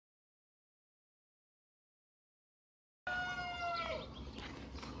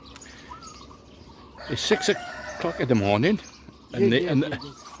It's 6 o'clock in the morning, and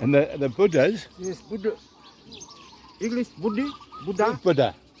the Buddhas. Yes, Buddha. English, Buddha.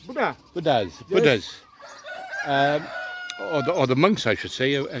 Buddhas. Yes. Or the monks, I should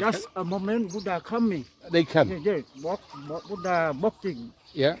say. Just a moment, Buddha coming. They come. Yes. Buddha walking.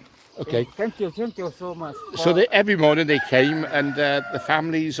 Yeah. Okay. Thank you so much. So every morning they came, and the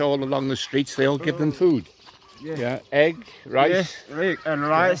families all along the streets, they all give them food. Yes. Yeah, egg, rice. Yes, egg and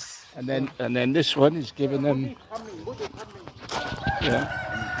rice. Yeah. And then this one is giving them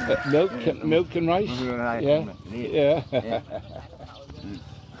milk and rice. Yeah.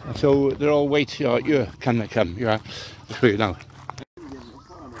 So they're all waiting. Come. Yeah, I'll show you now.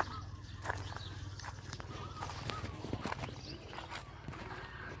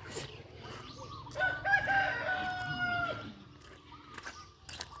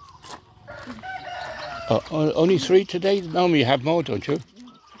 Only 3 today? Normally you have more, don't you?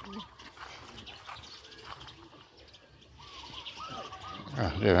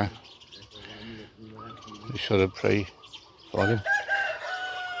 Ah, there we are. We should have prayed for them.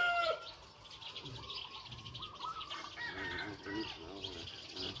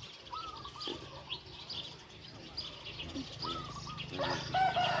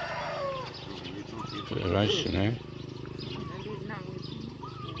 Put the rice in there.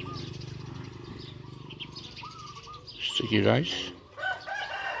 Sticky rice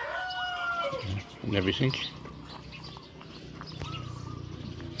and everything.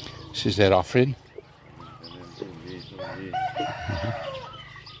 This is their offering.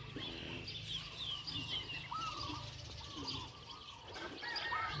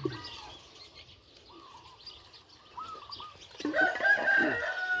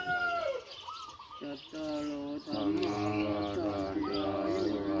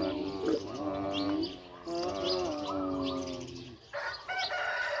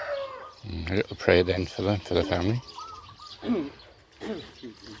 A little prayer then for the family.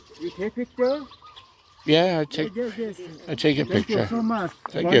 You take picture? Yeah, I take a picture. Thank you so much.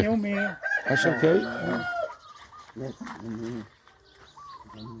 Thank you. That's okay.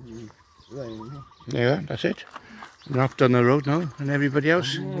 Yeah, that's it. We're off down the road now, and everybody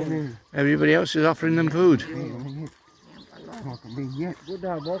else is offering them food.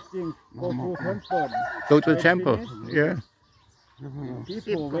 Buddha walking, go to the temple. Go to the temple. Yeah.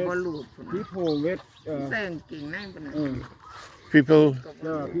 People with People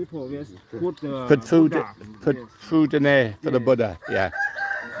put food in there for the Buddha. Yeah.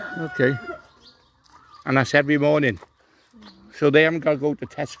 Okay. And that's every morning. So they haven't got to go to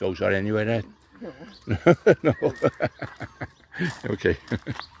Tesco's or anywhere there. No. Okay.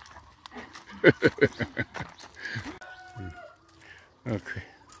 Okay.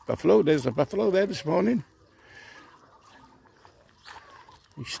 Buffalo. There's a buffalo there this morning.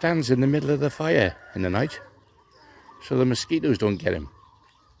 He stands in the middle of the fire in the night, so the mosquitoes don't get him.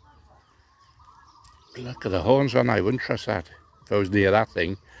 Look at the horns on. I wouldn't trust that if I was near that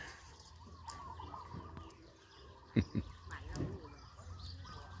thing.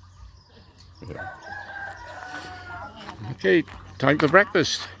 Okay, time for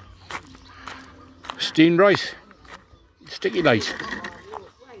breakfast. Steamed rice, sticky rice,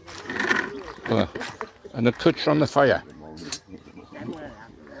 and a touch on the fire.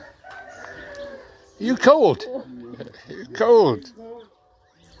 You cold? Cold.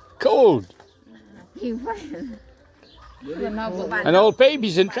 An old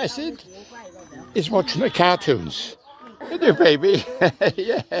baby's interested. Is watching the cartoons. Isn't you, baby?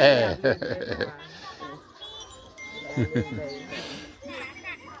 Yeah.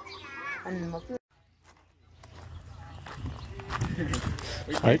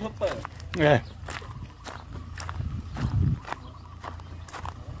 Right. Yeah.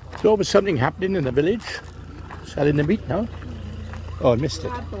 There's always something happening in the village. Selling the meat now. Oh, I missed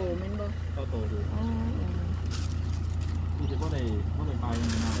it.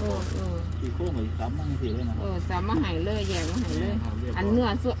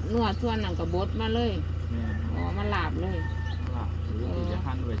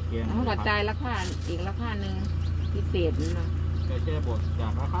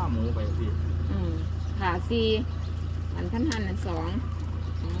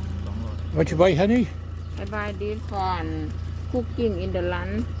 What you buy, honey? I buy this for cooking in the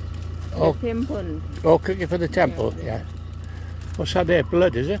lunch. The temple. Oh, cooking for the temple, yeah. What's that there?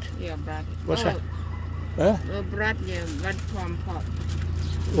 Blood, is it? Yeah, blood. What's that? Huh? Blood, yeah, blood from pot.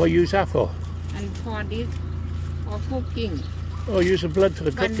 What you use that for? And for this, for cooking. Oh, use the blood for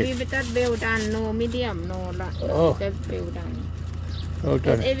the But cooking. we that well done, no medium, no that's well done. Oh,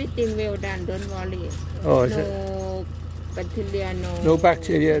 done. That's everything well done, don't worry. Oh, is no bacteria, no. No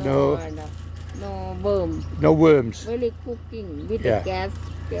bacteria, no. no worm. No worms. Very cooking with Yeah. the gas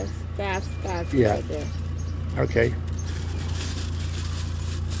Yeah. right there. Okay.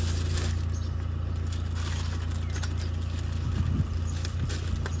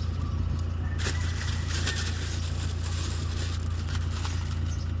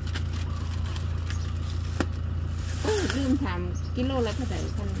ลืมถามกิโลละเท่าไหร่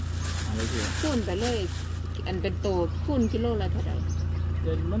ท่าน อะไรคือ คูณไปเลยอันเป็นโตคูณกิโลละเท่าไหร่ เ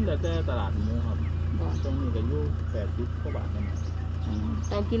ดินมันแล้วแต่ตลาดนี้ครับ บอก ตรงนี้ก็อยู่80 กว่าบาทนั่นน่ะ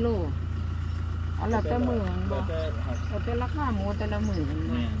ต่อกิโลเอาละแต่มือมันบ แล้ อ ว ก แต่ครับ เอาแต่ราคาหมูแต่ละมือมันบอ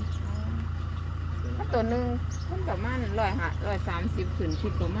แม่ ก น ถ้าตัวหนึ่งมันประมาณ130ขึ้นคิ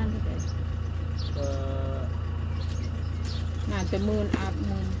ดประมาณเท่าไหร่ เอ่อ น่าจะอัพ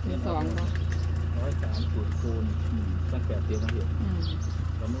12,000บ่ 130คูณตั้ง80มาเห็น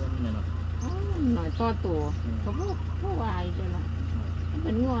ประเมินแม่นเนาะ อ๋อหน่อยต่อตัวก็พวกวายเด้อเนาะมันเ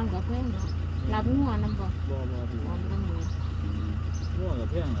ป็นงอนกับแพงเนาะรับงอนนำบ่ บ่ดี งอนบ่มี งัวกับ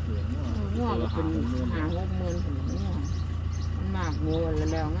แพงน่ะถืองงััววก็ เป็นหมื่น 50,000ถึงงัวมันมากงัว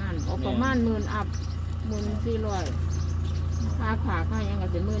แล้วงานเอาประมาณ10,000อัพ1400ค่าขาค่ายังก็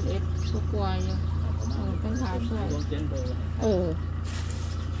สิ11,000กว่าอยู่เป็นค่าช่วย รวมเจนเบอร์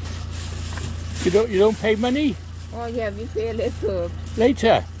You don't pay money Oh yeah, we pay later.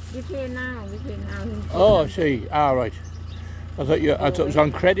 later. We pay now. Oh, I see. Ah, right. I thought it was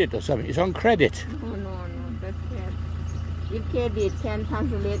on credit or something. It's on credit. No, that's cash. With credit can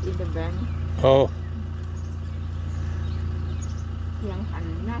translate in the bank. Oh, เพียงพัน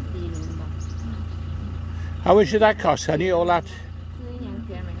หน้าซีนบอก how much did that cost, honey? All that? ซื้อยังเ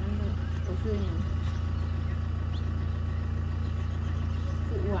สียไหมนั่นเลยเขาซื้อยัง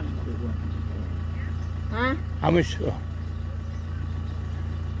ซื้ออ้วนบอกฮะ How much? Oh.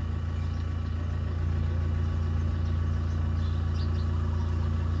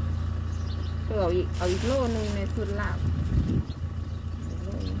 ก็เอาอีกโลนึงในสุดลาบ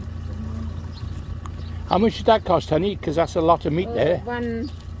How much did that cost, honey? Because that's a lot of meat there. 1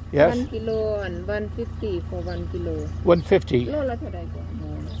 Yes. kilo and 150 for 1 kilo 150. โลละเท่าไหร่ก่อ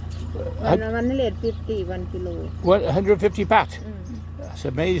นวันเลท50 1 kilo 150 baht. That's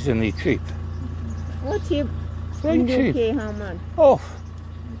amazingly cheap. What cheap Very in cheap. UK how much Oh,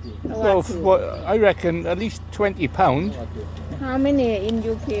 well, What cheap? I reckon at least £20. How many in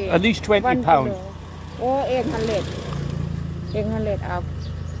UK At least £20. Oh 800 up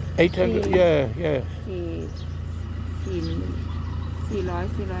 800. Yeah. 400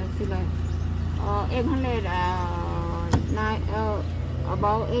 800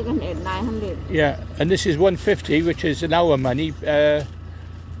 about 800 900 Yeah, and this is 150, which is an hour money.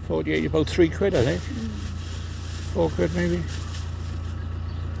 48, about £3, I think. £4 maybe.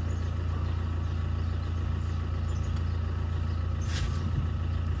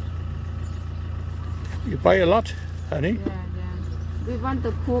 You buy a lot, honey? yeah we want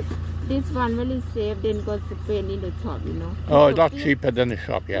to cook this one very safe then go spend in the shop Oh, a lot cheaper than the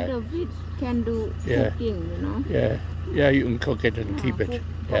shop, yeah. the fish can do Yeah. cooking Yeah, you can cook it and keep it.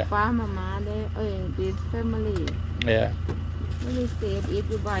 Yeah, ป้ามาได้this family yeah, very safe if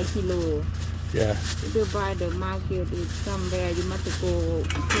you buy kilo yeah, if you buy the market is somewhere you must go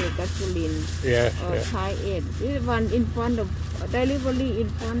pay gasoline yeah, or yeah. Thai aid this one in front of delivery in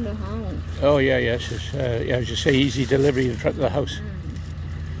front of the house Oh, yes. It's, as you say, easy delivery in front of the house.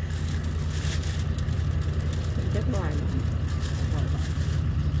 จะบ่อย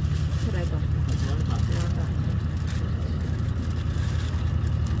เท่าไหร่ก่อน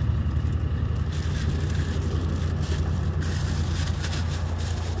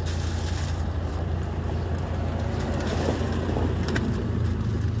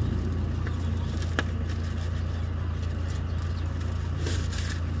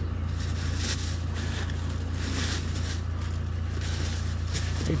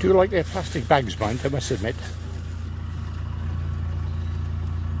They do like their plastic bags, mind, I must admit.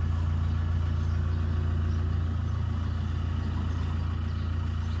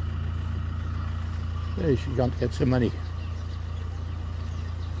 There, she's gone to get some money.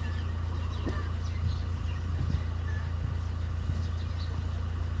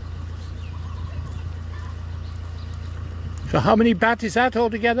 So how many baht is that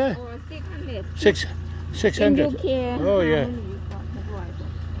altogether? Oh, 600 600. In UK Oh, yeah.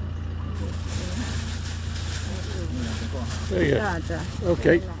 There you go.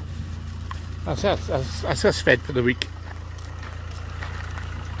 Okay. That's us fed for the week.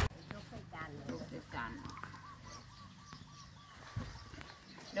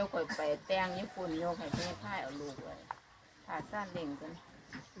 เดี๋ยวค่อยไปแต่งญี่ปุ่นโยกให้เพื่อถ่ายเอาลูกไว้ถ่ายสั้นเล่งกัน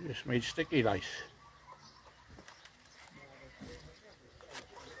Just made sticky rice.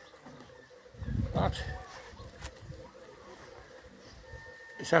 What?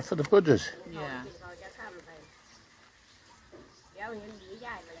 Is that for the Buddhas? Yeah.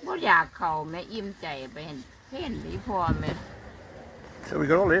 บ่อยากเข้าแม่อิ่มใจไปเห็นเพ่นดีพอแม่ So we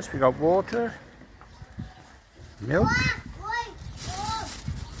got all this. We got water, milk,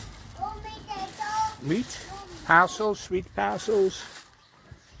 meat, parcels, sweet parcels.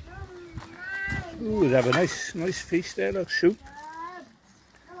 Ooh, they have a nice feast there. Look, soup.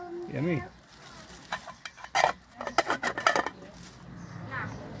 Yummy.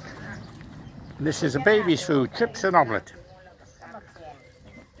 This is a baby's food, chips and omelette.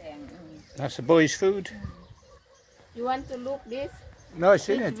 That's the boy's food. You want to look this? No, I've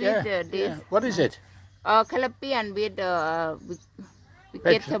seen it, yeah. Yeah. What is it? Calapian with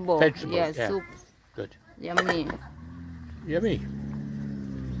vegetable. Vegetable, Yeah, yeah. soup. Good. Yummy. Yummy.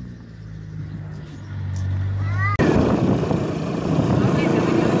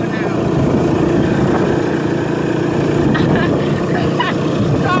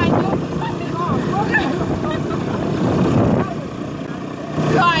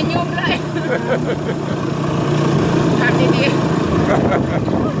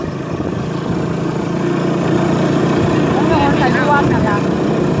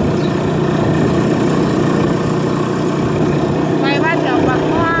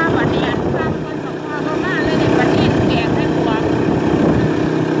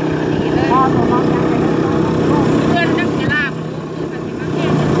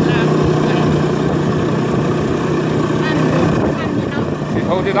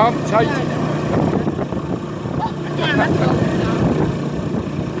 Hold it on tight.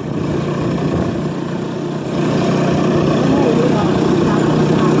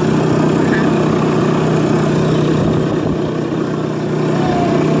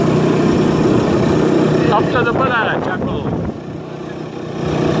 Up to the banana, Jackal.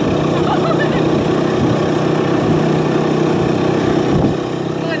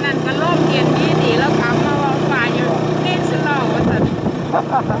 นั่นก็ร่มเย็นดีแล้วขับมาว่าฝ่ายอยู่เล่นสลอว่าสัน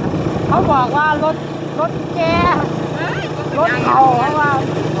เขาบอกว่ารถแกรถเขาเพราะว่า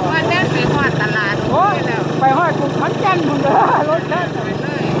ว่าเล่นไปหอดตลาด โอ้ย แล้ว ไปห้อยกรุงขอนแก่นพุ่นเด้อรถแก ไปเล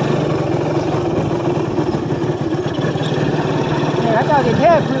ย เนี่ยเขาเจ้าสิเท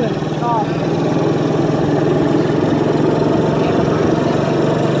พื้นก็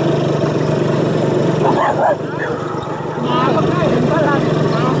มาก็ได้ถึงตลาด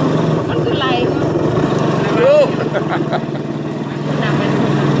มันคือไร Oh. นำไปดู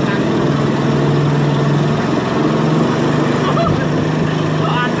กัน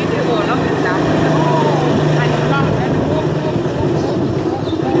อ่านวิดีโอแล้วเป็นดำไปกล้องแล้วปุ๊บ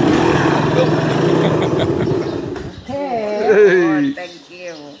เท่ thank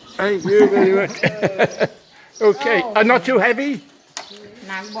you Thank you very much. Okay, not too heavy? ห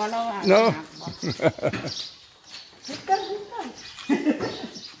นักบอแล้วอ่ะ No. คิดกันคิดกัน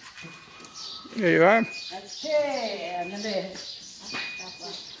There you are. เท่นั่นเอง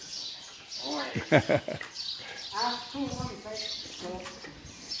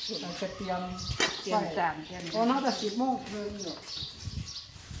เราจะเตรียม เตรียมจานเตรียม ตอนนั้นจะ10 โมงครึ่งอยู่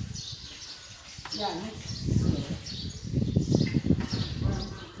อย่างนี้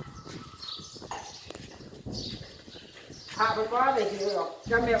พาไปว่าเลยหิวหรอก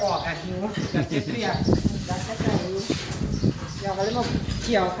จะไม่ออกอ่ะหิวอยากกินเปียกอยากเข้าใจหิวอยากอะไรมาเ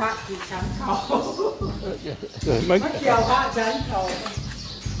กี่ยวพระกินชั้นเขา มาเกี่ยวพระชั้นเขา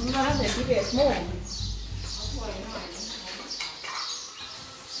มันมาตั้งแต่11 โมง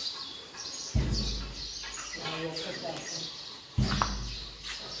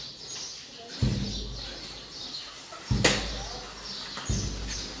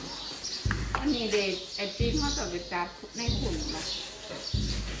อันนี้เด็กไอติมเขาจะไปจับในขุนนะ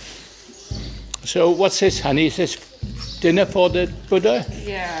So what's this, honey? Is this dinner for the Buddha?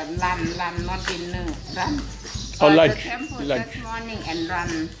 Yeah, run, not dinner, run. Oh, lunch. The temple Lunch. just morning and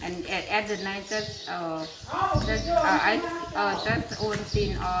run, and at the night just ice, just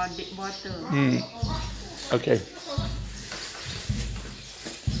Ovaltine or water. Okay.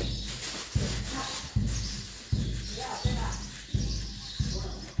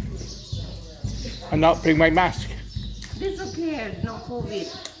 And not bring my mask. This okay, no COVID.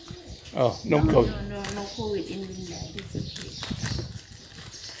 Oh, no COVID. No COVID in Finland. It's okay.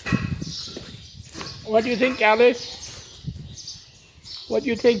 What do you think, Alice? What do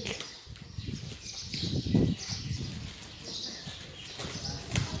you think?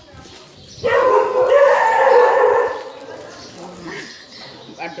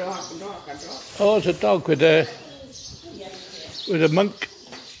 A dog. Oh, it's a dog with a monk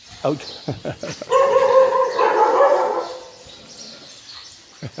out.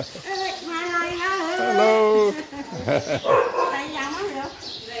 Ê, mà này ha. Hello. ใส่ยังมั้งเดี๋ยว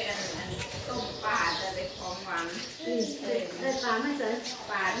ต้มปลาจะได้ของหวานได้ปลาไม่เจอ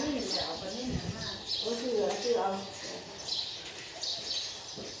ปลานี่เดี๋ยวเอาไปนี่โอ้ชื่อเอา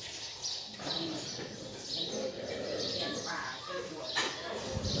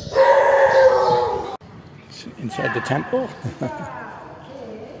Inside the temple.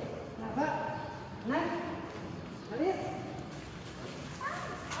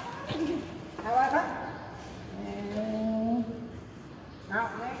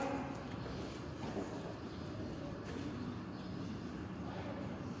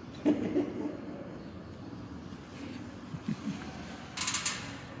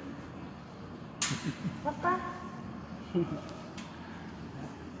 Papa.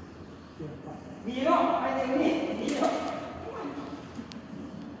 ดีเนาะไปเลยนี่ดีเนาะ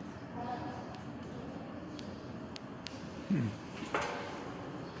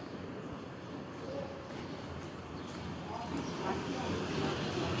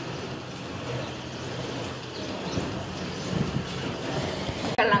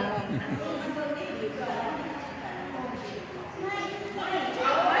กำลังงง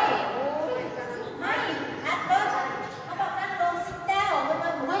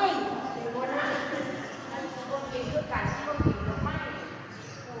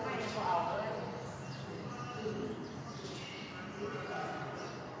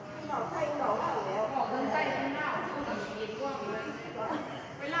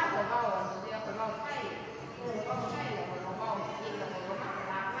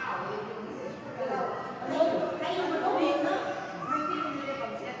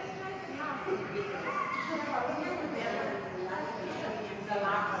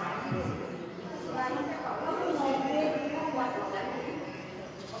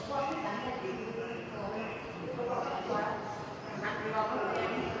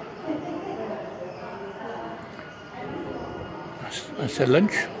I said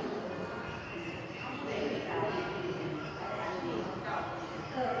lunch.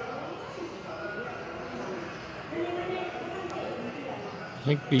 I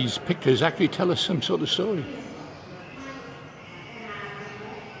think these pictures actually tell us some sort of story.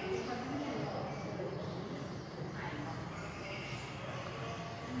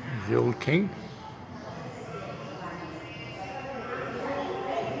 The old king.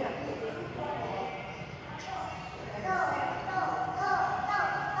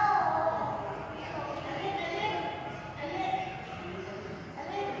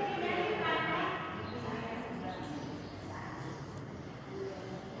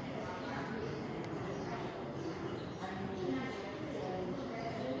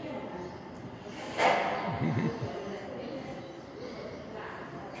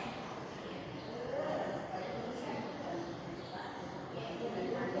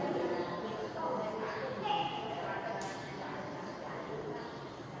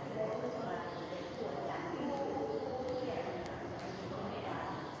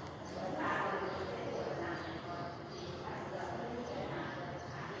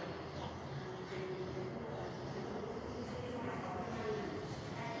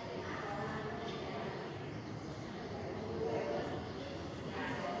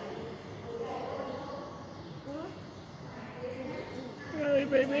 Hey,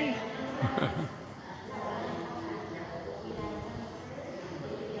 baby.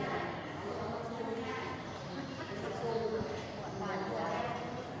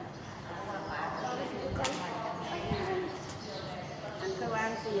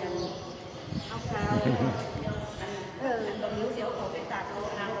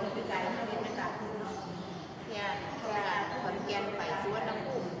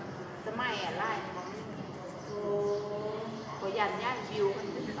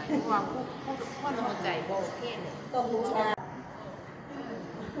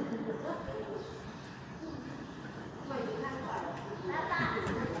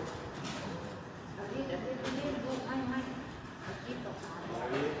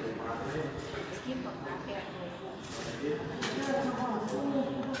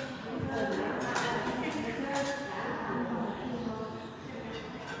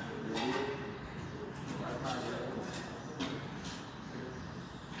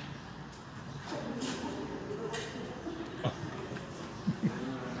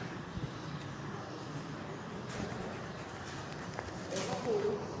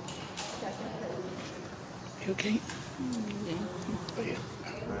 You okay?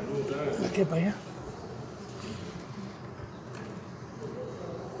 Okay, Baya.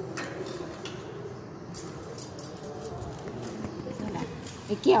 ไ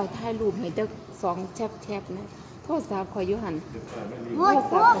อ้แก้วถ่ายรูปให้เด็ก2แชบๆนะโท ข้อสาวขอยุหัน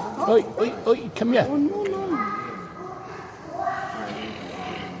Oi, oi, oi, come here. โอ้โน่น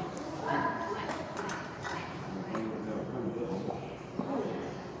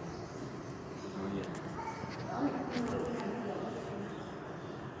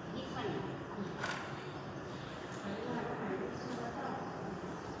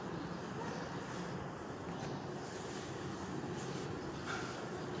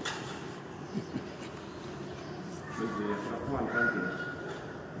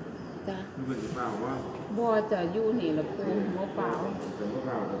จ้ะบ่จะอยู่นี่ละปูหัวเปล่า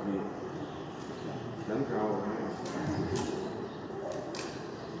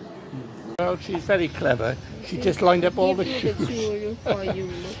Well, she's very clever. She just lined up all the shoes. for you.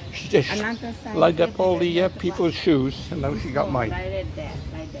 She just Another size lined up all everywhere. the people's shoes, and now she got mine. Like that.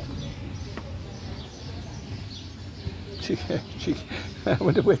 I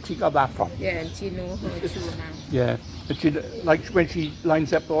wonder where she got that from. Yeah, and she know her shoe now. Yeah, and she like when she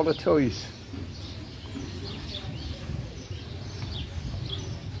lines up all the toys.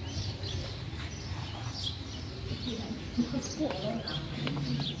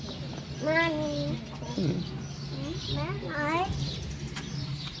 Mommy. Má hỏi.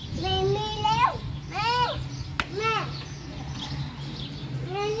 Mimi léo. Mẹ.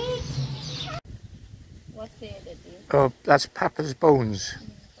 What's it that is? Oh, that's Papa's bones.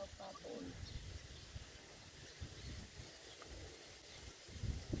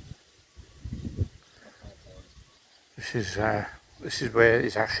 This is where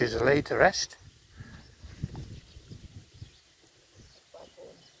his ashes are laid to rest.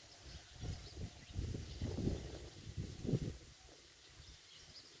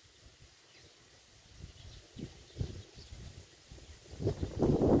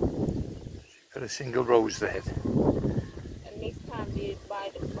 Got a single rose there. And next time we buy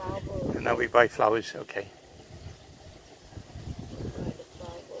the flowers. And now we buy flowers, okay.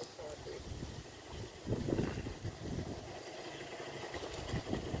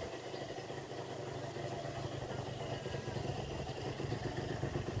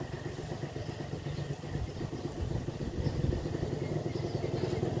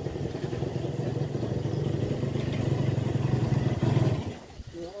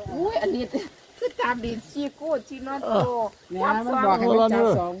 Ui, anh đi cứ chạm đi chia cô chi nó to. แม่มันบอกให้ไปจับ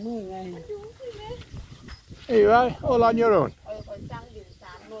สองมือไง Here you are, all on your own. คนจ้างดินส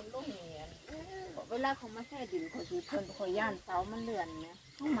ามโลนลูกเหียนเวลาเขามาแช่ดินเขาสิเพิ่นเขาย่านเสามันเลื่อนเนี่ย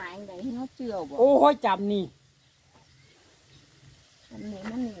เขาหมายไหนเขาเจือบ่ โอ้ยจับนี่ อันนี้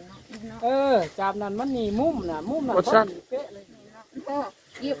มันนี่เนาะนี่เนาะ จับนั่นมันนี่มุมน่ะมุมน่ะ What's พอ that? ดีเป๊ะเลย ก็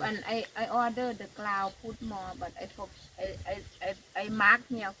give an I order the cloud put more but I mark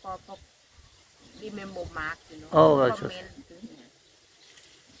here for remember mark you know Oh, right.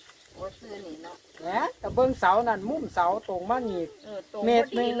 โอ้ซื้อนี่เนาะ แหมแต่เบิ่งเสานั่นมุมเสาตรงมานี่ ตรงพอ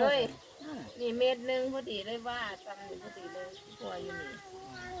ดีเลยนี่เมตรนึงพอดีเลยว่าซ้ำนี่พอดีเลยตัวอยู่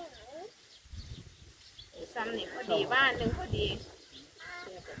นี่ซ้ำนี่พอดีว่านึงพอดีเ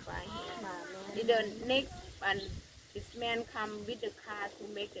ดี๋ยวจะไปนี่เดิน next and this man come with the car to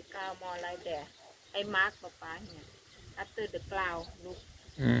make the cloud more like that I mark ป้าเนี่ย after the cloud look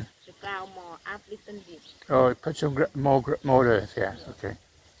the cloud more up little bit Oh, put some more earth, yeah, okay.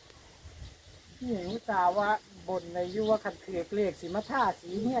 นี่หนูตาว่าบนในอยู่ว่าคันถือเลขสิมาท่าสี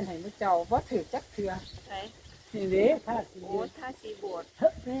เฮียนให้มื้อเจ้าบ่ถือจักเทื่อ ใช่ นี่เด้ท่าสี โอ้ท่าสีโบด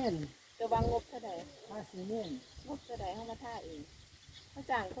แม่น จะวางงบเท่าไหร่ ท่าสีแม่น งบเท่าไหร่เข้ามาท่าเองเขา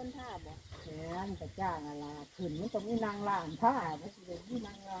จ้างคนท่าบ่ แม่นก็จ้างอะไรขึ้นมันต้องมีนางล่างท่าบ่สิได้มีน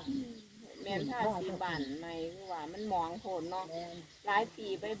างล่าง แม่นท่าสีบันไม่คือว่ามันมองโผล่เนาะ แม่น หลายปี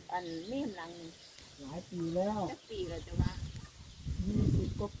ไปอันเมี่ยมหลัง หลายปีแล้ว จักปีแล้วจะว่า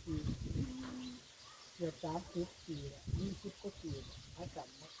 20กว่าปีเกือบ30ปี20กว่าปีอาจาร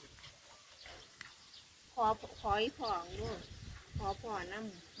ย์มาสิ ขออีพ่องด้วยขอพ่อน้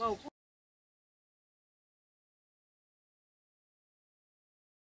ำเบาพ่อ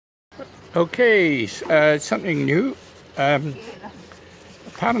Okay, something new.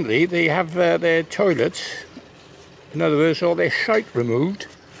 Apparently they have their toilets, in other words, all their shite removed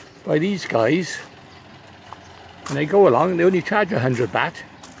by these guys. And they go along, they only charge 100 baht.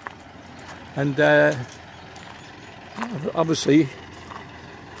 And obviously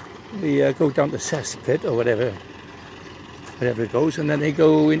they go down the cesspit or whatever it goes, and then they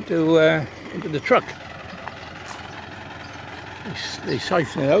go into the truck. They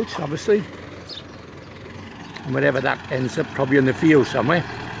siphon it out, obviously, and whatever that ends up, probably in the field somewhere.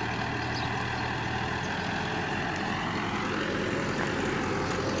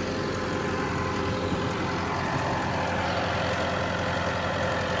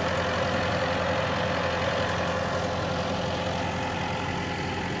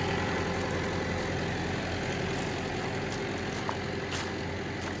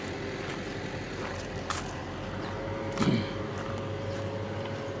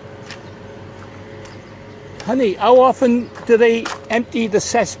 Honey, how often do they empty the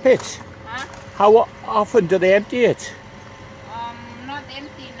cesspit? Huh? How often do they empty it? Not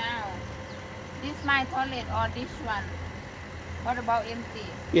empty now. This my toilet or this one? What about empty?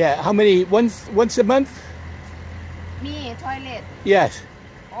 Yeah, how many? Once a month? Me, toilet. Yes.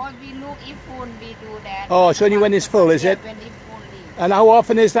 Or we look if full, we do that. Oh, it's only when it's full, is Yeah, it? when it's fully. And how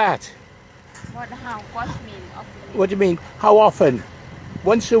often is that? How cost mean? Often? What do you mean? How often?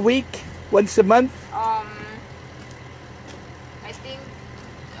 Once a week? Once a month? I think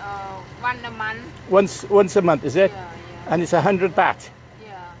one a month. Once a month, is it? Yeah, yeah. And it's 100 baht.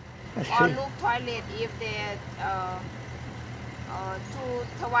 Yeah. I Or see. look toilet if they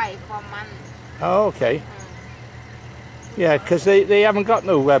twice per month. Oh, okay. Yeah, because they haven't got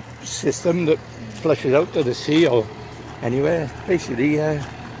no system that flushes out to the sea or anywhere. Basically, it's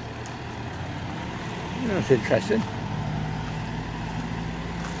interesting.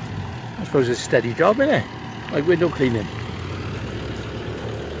 I suppose it's a steady job, isn't it? Like window cleaning.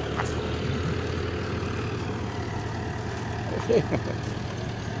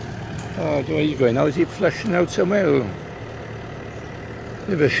 Oh, I don't know where he's going now. Is he flushing out somewhere? Or...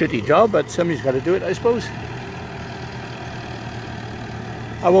 Bit of a shitty job, but somebody's got to do it, I suppose.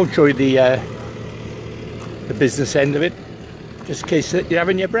 I won't show you the business end of it, just in case you're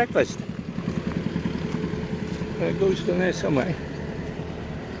having your breakfast. There it goes down there somewhere.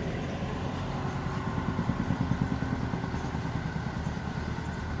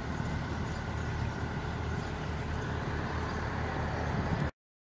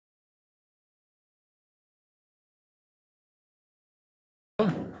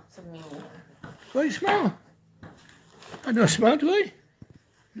 What do you smell? I don't smell, do I?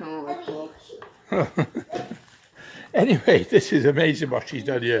 No. Anyway, this is amazing what she's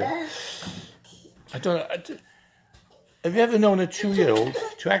done here. I don't know. Have you ever known a 2-year-old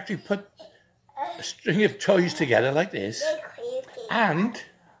to actually put a string of toys together like this and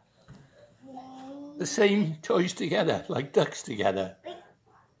the same toys together, like ducks together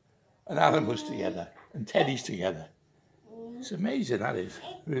and animals together and teddies together? It's amazing, that is.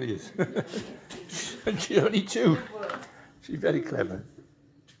 It really is. And she's only 2. She's very clever.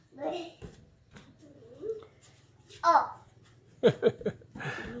 Oh.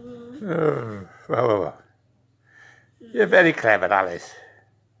 Oh, well. You're very clever, Alice.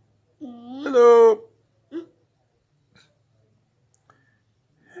 Hello.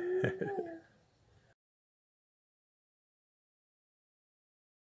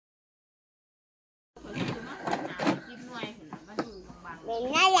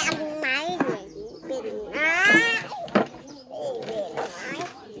 Mình nó làm máy mình nó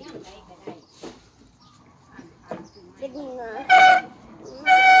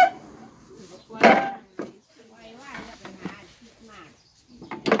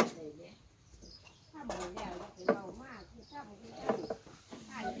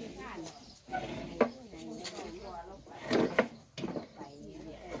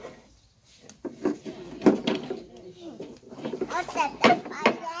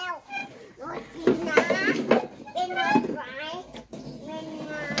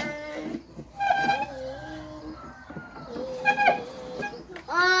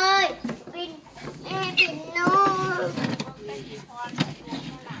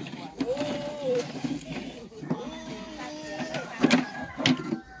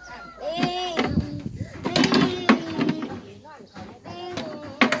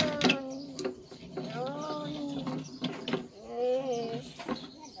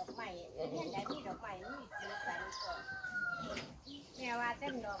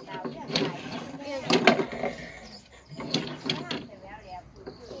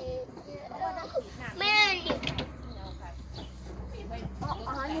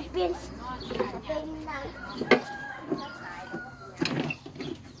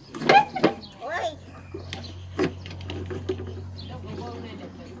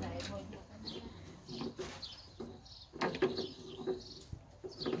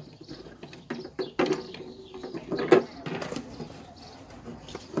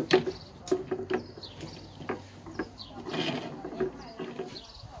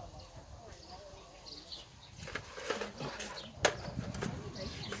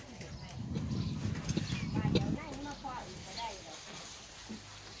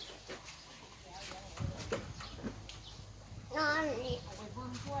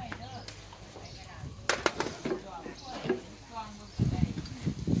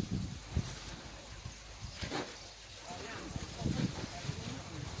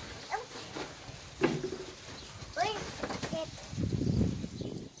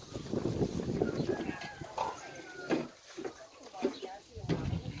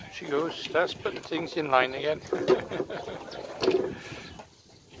she goes. Starts putting things in line again.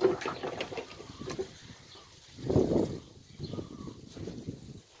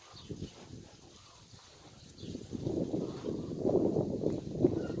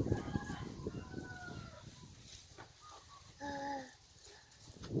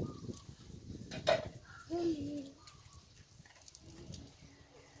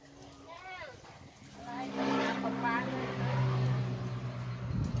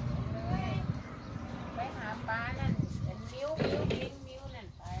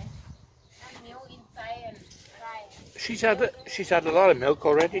 She's had a lot of milk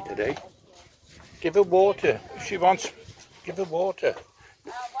already today. Give her water. If she wants, give her water.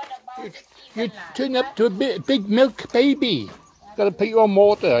 You turn up to a big milk baby. Got to put you on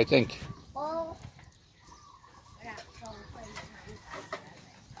water, I think.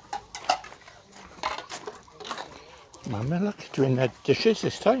 Mama, look, doing the dishes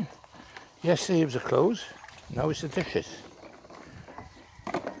this time. Yesterday it was the clothes. Now it's the dishes.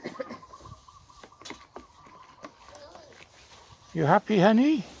 You happy,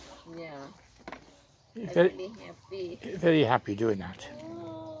 honey? Yeah. Very, happy. very happy doing that.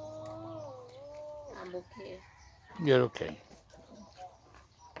 I'm okay. You're okay.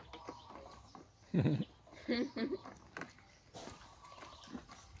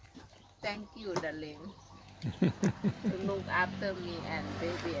 Thank you, darling. To look after me and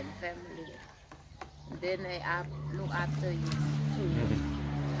baby and family. Then I look after you too.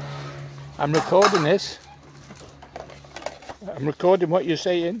 I'm recording this. I'm recording what you're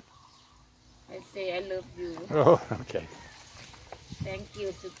saying. I say I love you. Oh, okay. Thank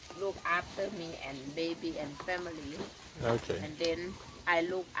you to look after me and baby and family. Okay. And then I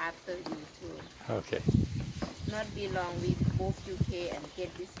look after you too. Okay. Not be long, we move UK and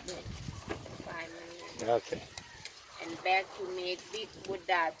get business. Finally. Okay. And back to make big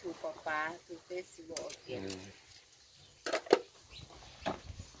Buddha to Papa to festival again.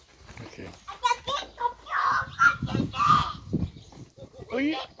 Okay.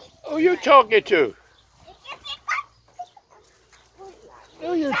 Who you talking to?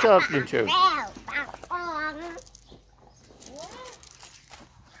 Who you talking to?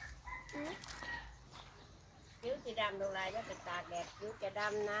 คิ้วสีดำลงลายจะไปตากแดดคิ้วจะด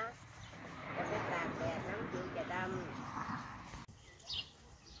ำนะจะไปตากแดดน้ำคิ้วจะดำ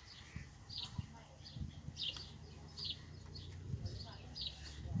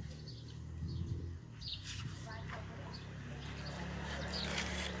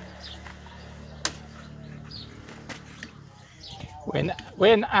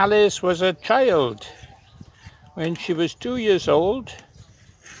When Alice was a child, when she was 2 years old,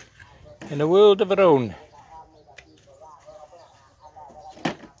 in a world of her own.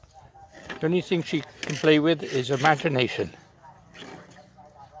 The only thing she can play with is imagination.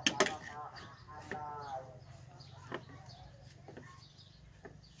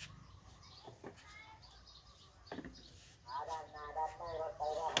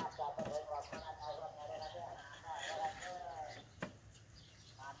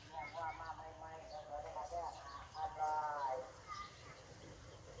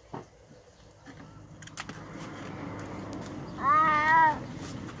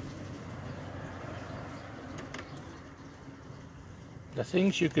 The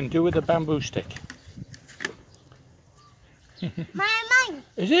things you can do with a bamboo stick. Mama,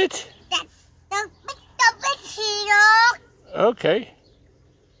 Is it? the big hero. Okay.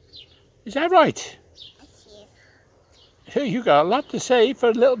 Is that right? You got a lot to say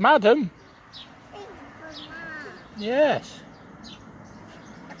for little madam. Yes.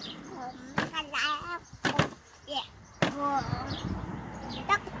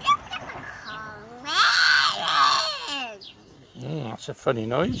 That's a funny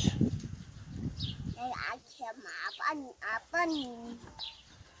noise.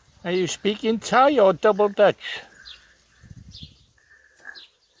 Are you speaking Thai or double Dutch?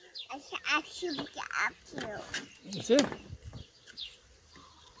 Is it?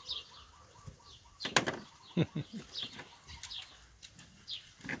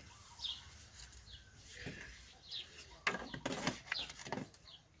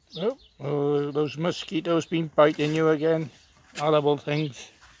 Oh, those mosquitoes been biting you again. Horrible things.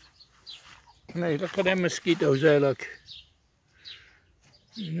 Hey, look at them mosquitoes there, look.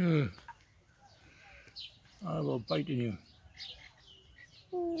 Horrible biting you.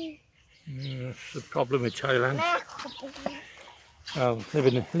 That's the problem with Thailand. Well,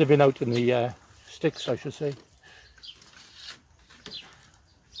 living out in the sticks, I should say.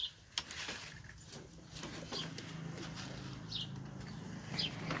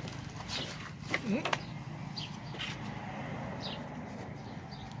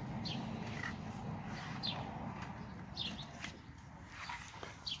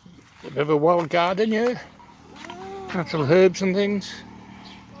 A bit of a wild garden here. Natural herbs and things.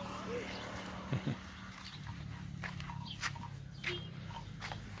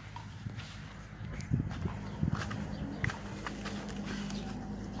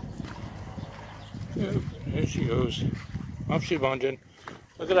 Oh, there she goes. Off she wandering.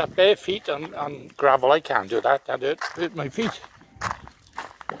 Look at that, bare feet on gravel. I can't do that. That hurt my feet.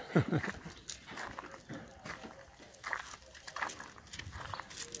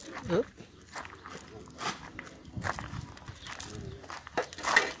 Oh.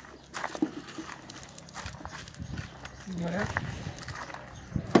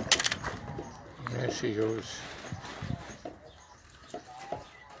 There she goes.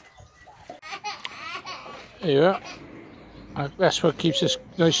 There you are. That's what keeps us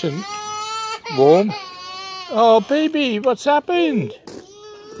nice and warm. Oh, baby, what's happened?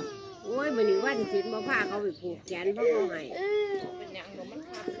 โอ้ยวันนี้วันศิลป์มาพาเขาไปผูกแขนเพราะเขาให้ เป็นอย่างเดี๋ยวมัน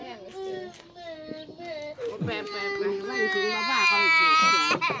ทำแรงเลย แปะวันศิลป์มาพาเขาไปผูกแข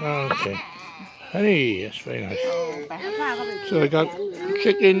น Okay. Honey, that's very nice. ไปหาพาเขาไปผูก So I got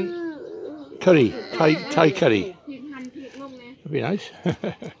chicken curry, Thai curry. พริกหั่นพริกลงไง That'd be nice.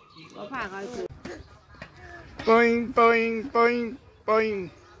 มาพาเขาไปผูก Boing, boing, boing, boing.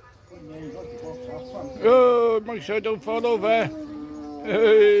 Oh, make sure I don't fall over.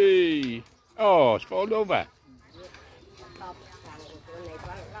 Hey. Oh, it's fallen over.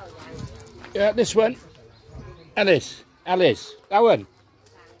 Yeah, this one. Alice. That one.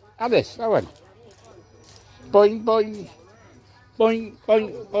 Alice, that one. Boing, boing. Boing, boing,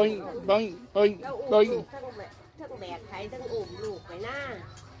 boing, boing, boing, แล้ว boing. ทั้งแบกไข่ทั้งอุ้มลูกไปหน้า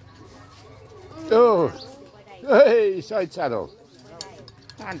Oh. Hey, side saddle.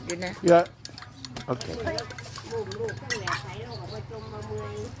 ผ่านอยู่นะ Yeah. Okay. อุ้มลูกทั้งแบกไข่แล้วก็ไปจมมาเมื่อ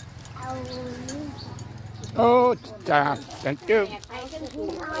ย Oh, damn. Thank you. แบกไข่ทั้งอุ้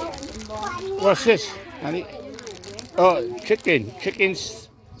ม What's this, honey? Oh, chicken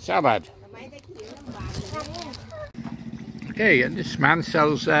salad. Okay, and this man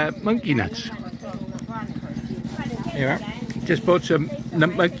sells monkey nuts. Yeah, just bought some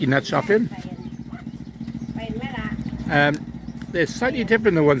monkey nuts off him. เป็นไหมล่ะ They're slightly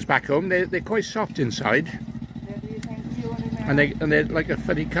different than the ones back home. They're quite soft inside, and they're like a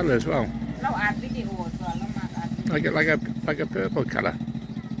funny colour as well, เราอัดวิดีโอส่วนเรามาอัด like a purple colour.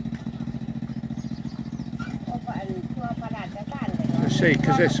 ทั่วประดับจะบ้านเลย Let's see,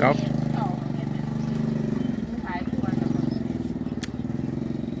 because they're soft.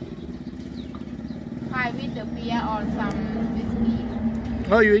 ขายวิดเดอร์เบียร์ออนซัมวิสกี้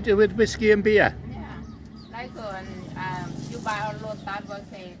Oh, you eat it with whiskey and beer? ไล่ส่วนยูบายออนโรตัสวอ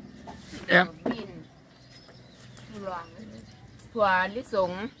เซ่ Yeah. บินทุลองถั่วลิส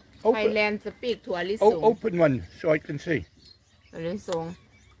ง Open- ไทยแลนด์สปีกถั่วลิสง Open one so I can see. ถั่วลิสง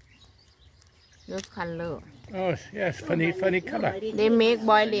Look color Oh, yes, funny colour. they make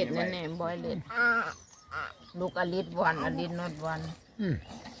boiled นั่นเอง boiled look a little one a little not one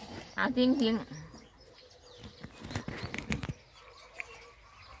ทิ้ง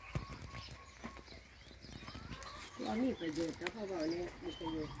เรามีประโยชน์แล้วเขาบอกเนี่ยมีประ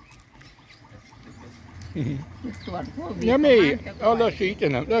โยชน์ ตรวจโควิด Yummy. Oh, let's eat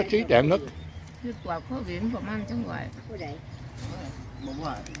them. Let's eat them. Look. คือตรวจโควิดประมาณจังหวัด ผู้ใด บอก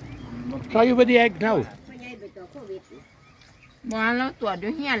ว่า Try with the egg now. ผู้ใหญ่ไปต่อโควิด ว่าเราตรวจด้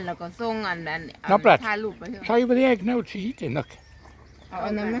วยเฮียนแล้วก็ส่งอันนั้น น้ำปลา ถ่ายรูปไปเถอะ Try with the egg now. She's eating. Look. เอาอั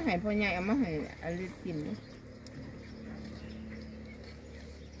นนั้นมาให้พ่อใหญ่เอามาให้อลิซกินเลย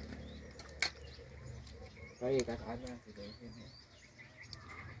ไปเอกสารมา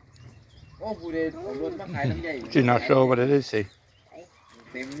โอ้ผู้ใดเอารถมาขายน้ำใหญ่ She's not sure what it is, see.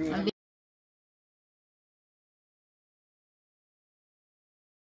 เต็มอยู่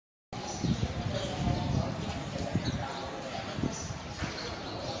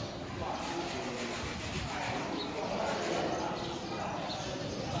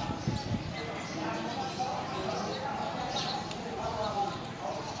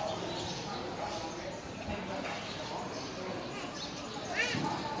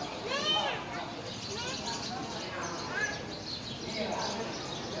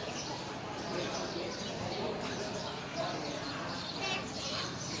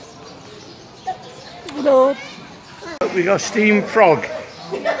Hello. We got steamed frog.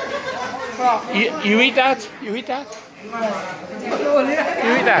 You eat that? You eat that?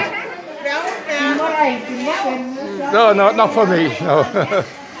 You eat that? No, not for me. No.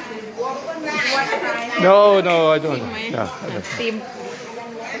 No, I don't. No, I don't. สตี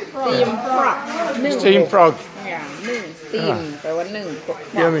มฟรอกนึ่ง Steamed frog. อย่างนึ่งสตีมแปลว่านึ่ง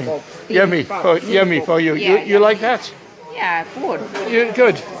Yummy. steam Yummy. frog นึ่ง Yummy for you. Yeah, You like that? Yeah, good. You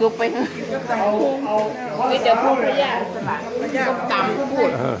good? ซุปไปเถอะมีแต่พวกพยาสลัดต้มตำ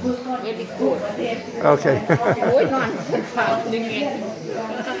good very good Okay. โอ้ยนอนเฝ้ายังไง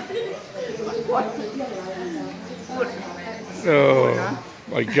Oh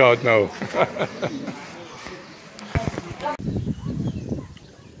my God, no.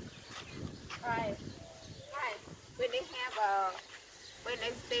 Right. When they have when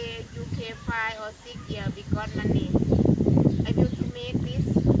I stay UK 5 or 6 years, we got money. I used to make this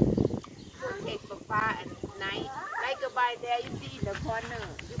to take papa at night. Like by there, you see in the corner.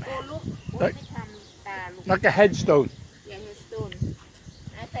 You go look. What they come look. Like a headstone. Yeah, stone.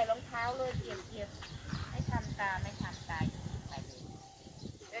 ใส่รองเท้าเลยเทียบไม่ทำตาไม่ทำตาไป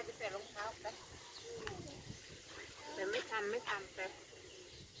เลยไปใส่รองเท้าไปแต่ไม่ทำไป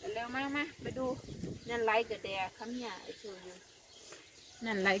เร็วมาไปดูนั่นไลค์กับแดดคำหยาไอชูยู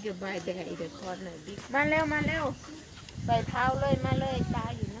นั่นไลค์กับใบแดดอีเดคอนเลยบิ๊กมาเร็วใส่เท้าเลยมาเลยตา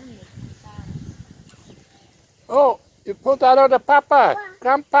อยู่นั่นเลยตา Oh, you put that on the papa,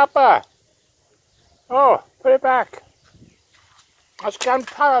 grandpapa. Oh, put it back. That's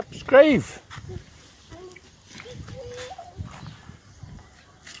grandpapa's grave.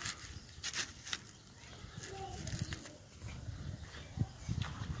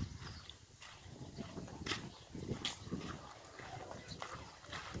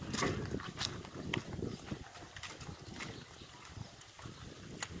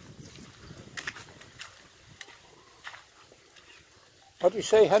 What do you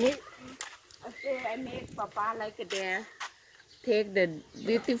say, honey? I say I make papa like there. Take the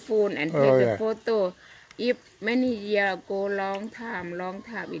beautiful and take Oh, the yeah. photo. If many years ago, long time,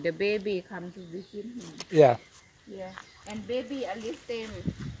 if the baby come to visit him. Yeah, Yeah. And baby Alice same.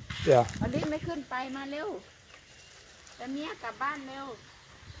 yeah. Alice ไม่ขึ้นไปมาเร็วแต่เมียกลับบ้านเร็ว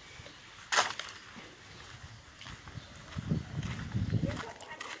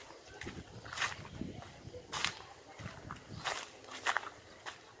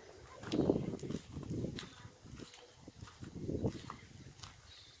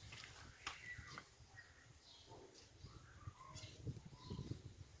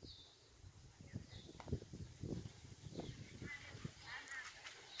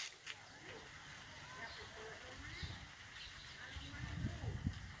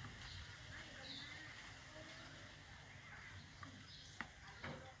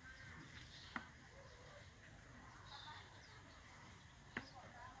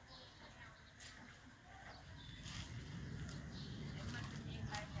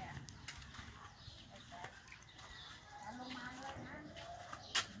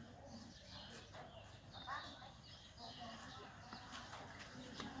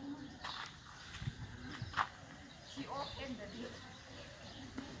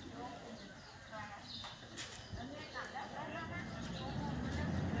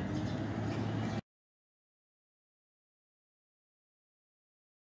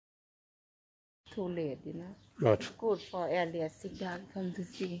Too late, you know. What? Good for earlier. Sit down, come to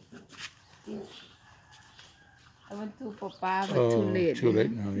see. I went to Papa, but too late. Too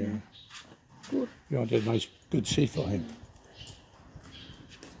late now, yeah. Good. You wanted a nice, good seat for him.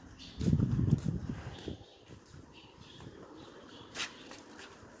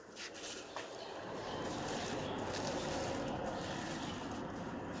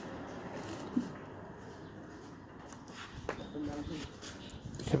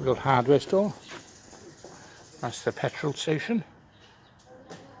 Typical hardware store. That's the petrol station.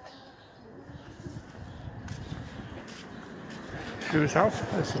 Shoes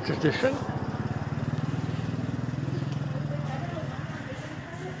off, that's a tradition.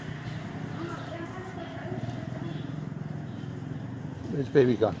 Where's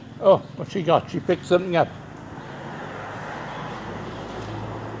baby gone? Oh, what's she got? She picked something up.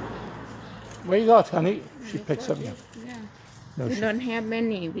 Where you got, honey? She picked something up. Yeah. No, We she, don't have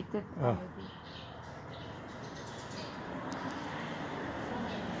many. We just Oh.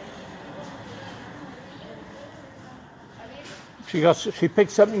 She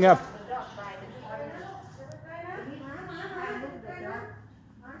picked something up.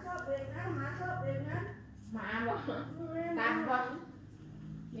 หมาบอกกัดบอก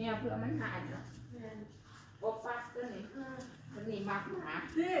เนี่ยเผื่อมันหายเนาะบอกปักตัวนี้ตัวนี้มักหมา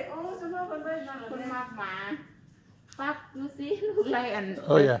นี่โอ้ฉันว่าคนไม่นั่น คน เลย มักหมาปักดูสิลูกไรอัน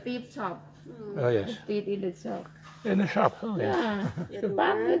Oh, yeah. Steve shop Oh yes, Steve in the shop in the shop. Oh yes. ปั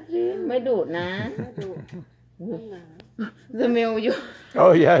กดูสิไม่ดุนะจะเมลอยู่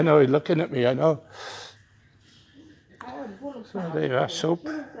Oh yeah, I know. He's looking at me. I know. So there you are. Soap,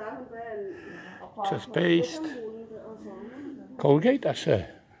 สาวคนเป็น toothpaste, Colgate. That's a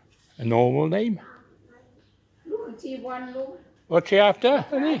normal name. ชีวอนลูก What's she after,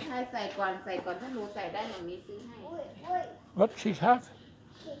 honey? ใส่ก่อนถ้าหนูใส่ได้หนูมีซื้อให้ What she have?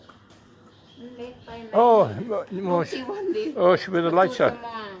 มันเล็กไปไหม Oh, ลู more. กชีวอนดิ Oh, she with the lights on.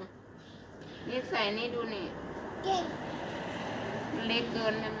 นี่ใส่นี่ดูนี่มันเล็กเกิ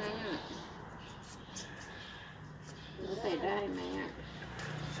นได้ไหมอ่ะหนูใส่ได้ไหมอ่ะ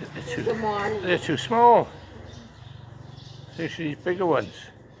They're too small. See, she's bigger ones.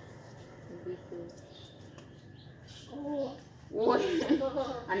 โอ้ย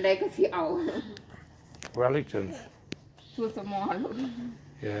อันใดก็สิเอา Wellingtons. too small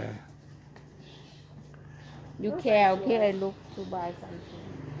Yeah. you care okay I look to buy something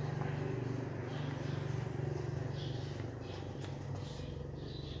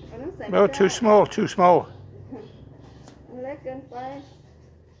No, too small, too small. เล็กเกินไป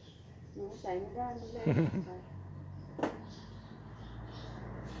หนูใส่ไม่ได้มันเล็กเกินไป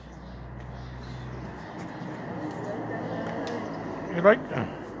You like them?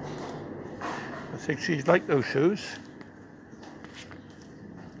 I think she's like those shoes.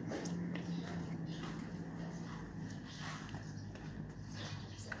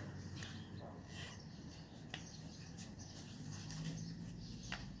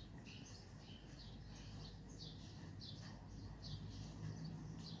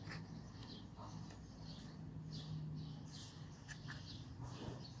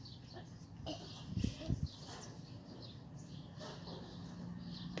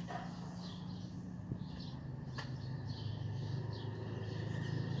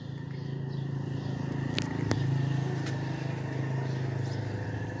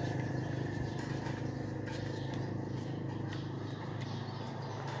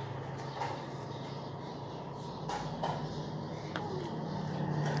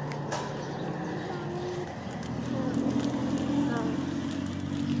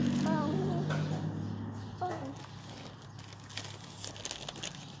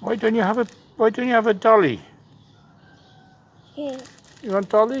 Why don't you have a dolly? Yeah. You want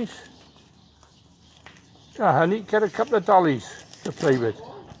dollies? Ah, honey, get a couple of dollies to play with.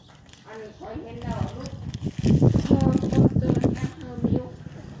 อันนี้คอยเห็นแล้วลูกโอ้เดินนะเธอมิว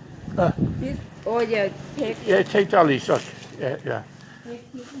this oh yeah take Yeah, take dollies. Look. Yeah, yeah.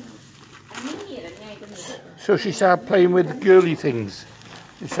 อันนี้มีอะไรไงกันเนี่ย So she started playing with girly things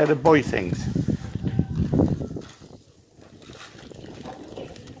instead of boy things.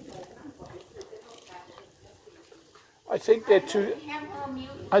 I think they're too. have her milk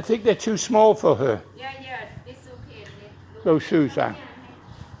I think they're too small for her. yeah this okay Those shoes are.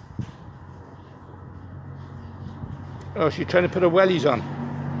 Oh, she's trying to put her wellies on.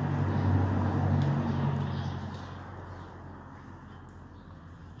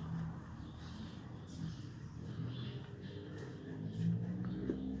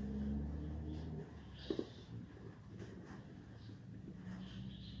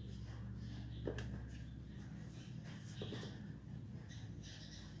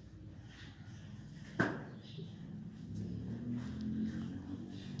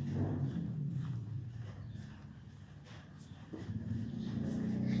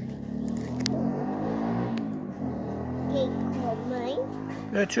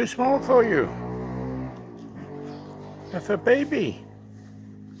 They're too small for you. They're for baby.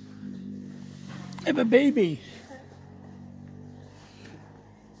 They're for baby.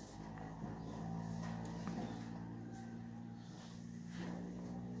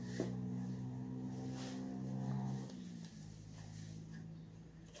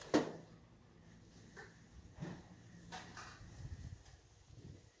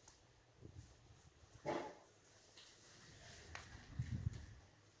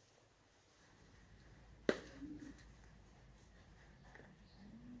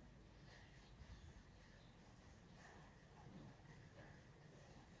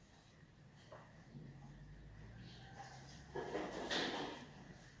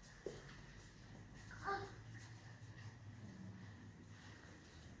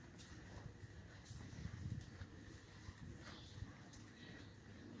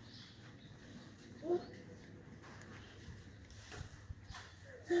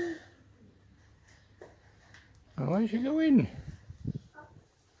 Oh, why don't you go in?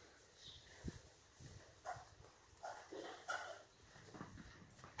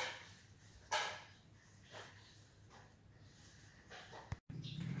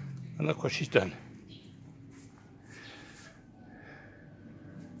 And look what she's done.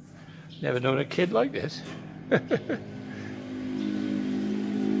 Never known a kid like this.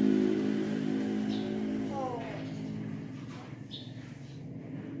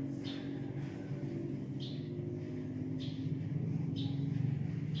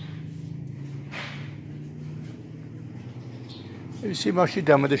 You see what she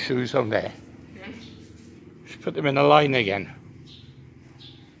done with the shoes on there? She put them in a line again.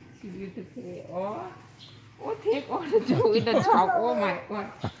 Oh, take all the dog in the dog. Oh my God.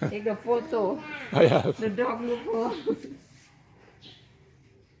 Take the photo. I have. The dog look for.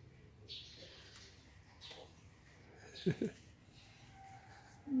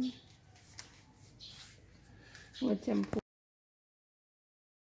 What shampoo?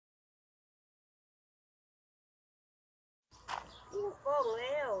 Goแ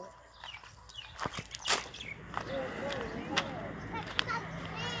ล้ว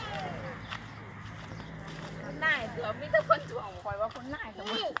นายตัวมีแต่คนถ่วงคอยว่าคนนายตัว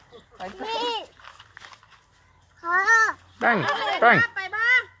คอยไป Bang, bang, ไปบ้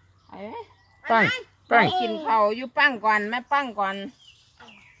างไปไหม bang, ไป bang. กินข้าวอยู่ปั้งก่อนแม่ปั้งก่อน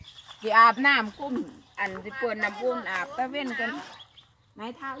สิอาบน้ำกุ้มอันสิเปิดน้ำกุ้มอาบตะเว้นกันไหน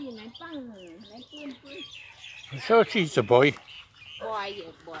เท้าอยู่ไหนปั้งไหนกุ้ม So she's a boy. บอยอยู่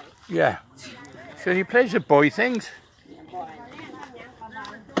บอย Yeah. So he plays with boy things. บอย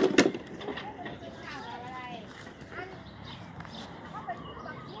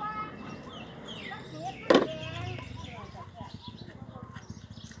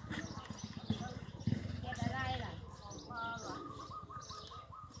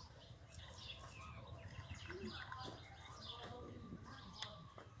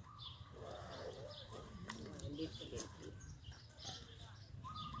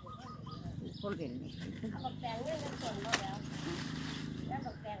คนเห็น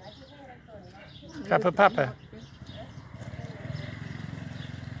Papa, Papa.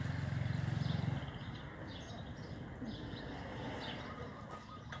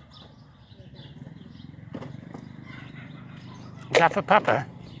 Is that for Papa?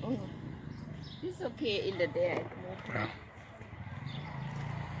 It's okay in the day. Yeah.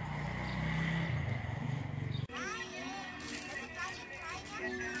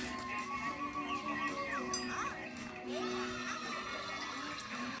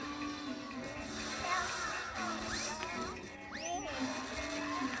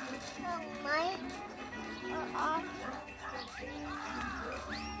 Ôi, à, à.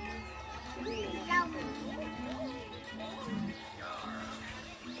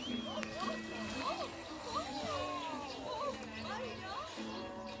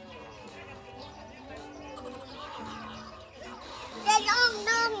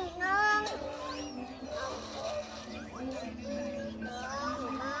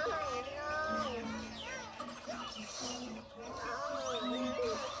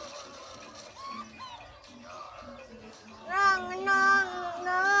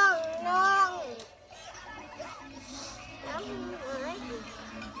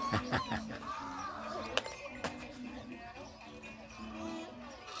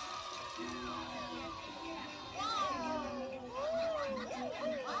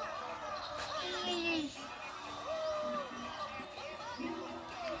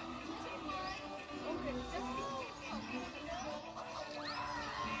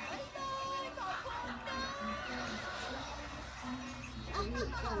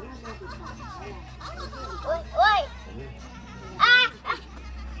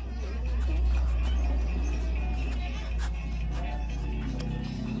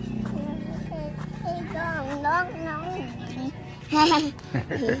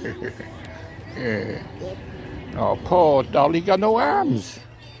 Yeah. Oh, poor Dolly got no arms.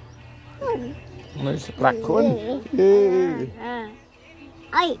 And there's the black one. Yeah.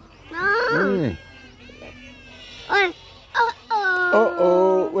 Ôi, no. Mm. Ôi,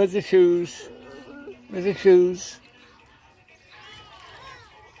 Uh-oh, where's the shoes? Where's the shoes?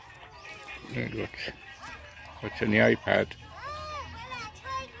 What's on the iPad?